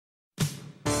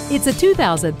It's a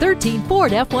 2013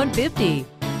 Ford F-150.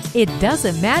 It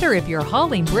doesn't matter if you're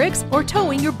hauling bricks or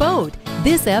towing your boat.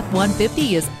 This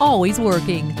F-150 is always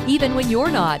working, even when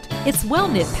you're not. Its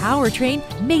well-knit powertrain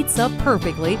mates up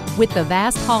perfectly with the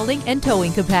vast hauling and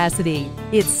towing capacity.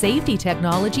 Its safety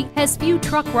technology has few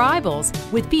truck rivals,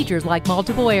 with features like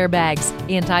multiple airbags,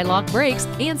 anti-lock brakes,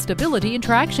 and stability and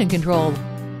traction control.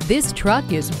 This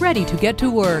truck is ready to get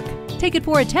to work. Take it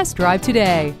for a test drive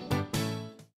today.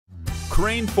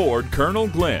 Crain Ford Colonel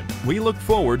Glenn. We look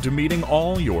forward to meeting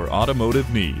all your automotive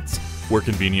needs. We're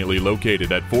conveniently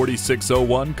located at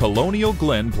 4601 Colonial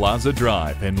Glen Plaza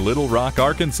Drive in Little Rock,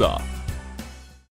 Arkansas.